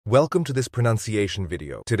Welcome to this pronunciation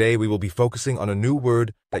video. Today we will be focusing on a new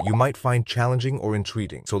word that you might find challenging or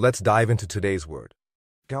intriguing. So let's dive into today's word.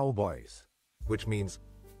 Cowboys. Which means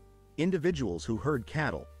Individuals who herd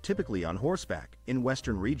cattle, typically on horseback, in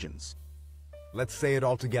western regions. let's say it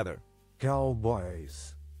all together.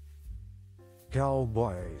 Cowboys.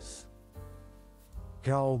 Cowboys.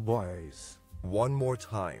 Cowboys. One more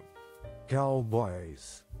time.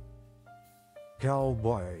 Cowboys.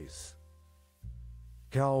 Cowboys.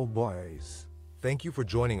 Cowboys. Thank you for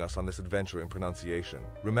joining us on this adventure in pronunciation.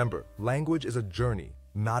 Remember, language is a journey,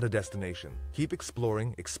 not a destination. Keep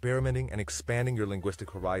exploring, experimenting, and expanding your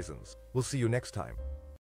linguistic horizons. We'll see you next time.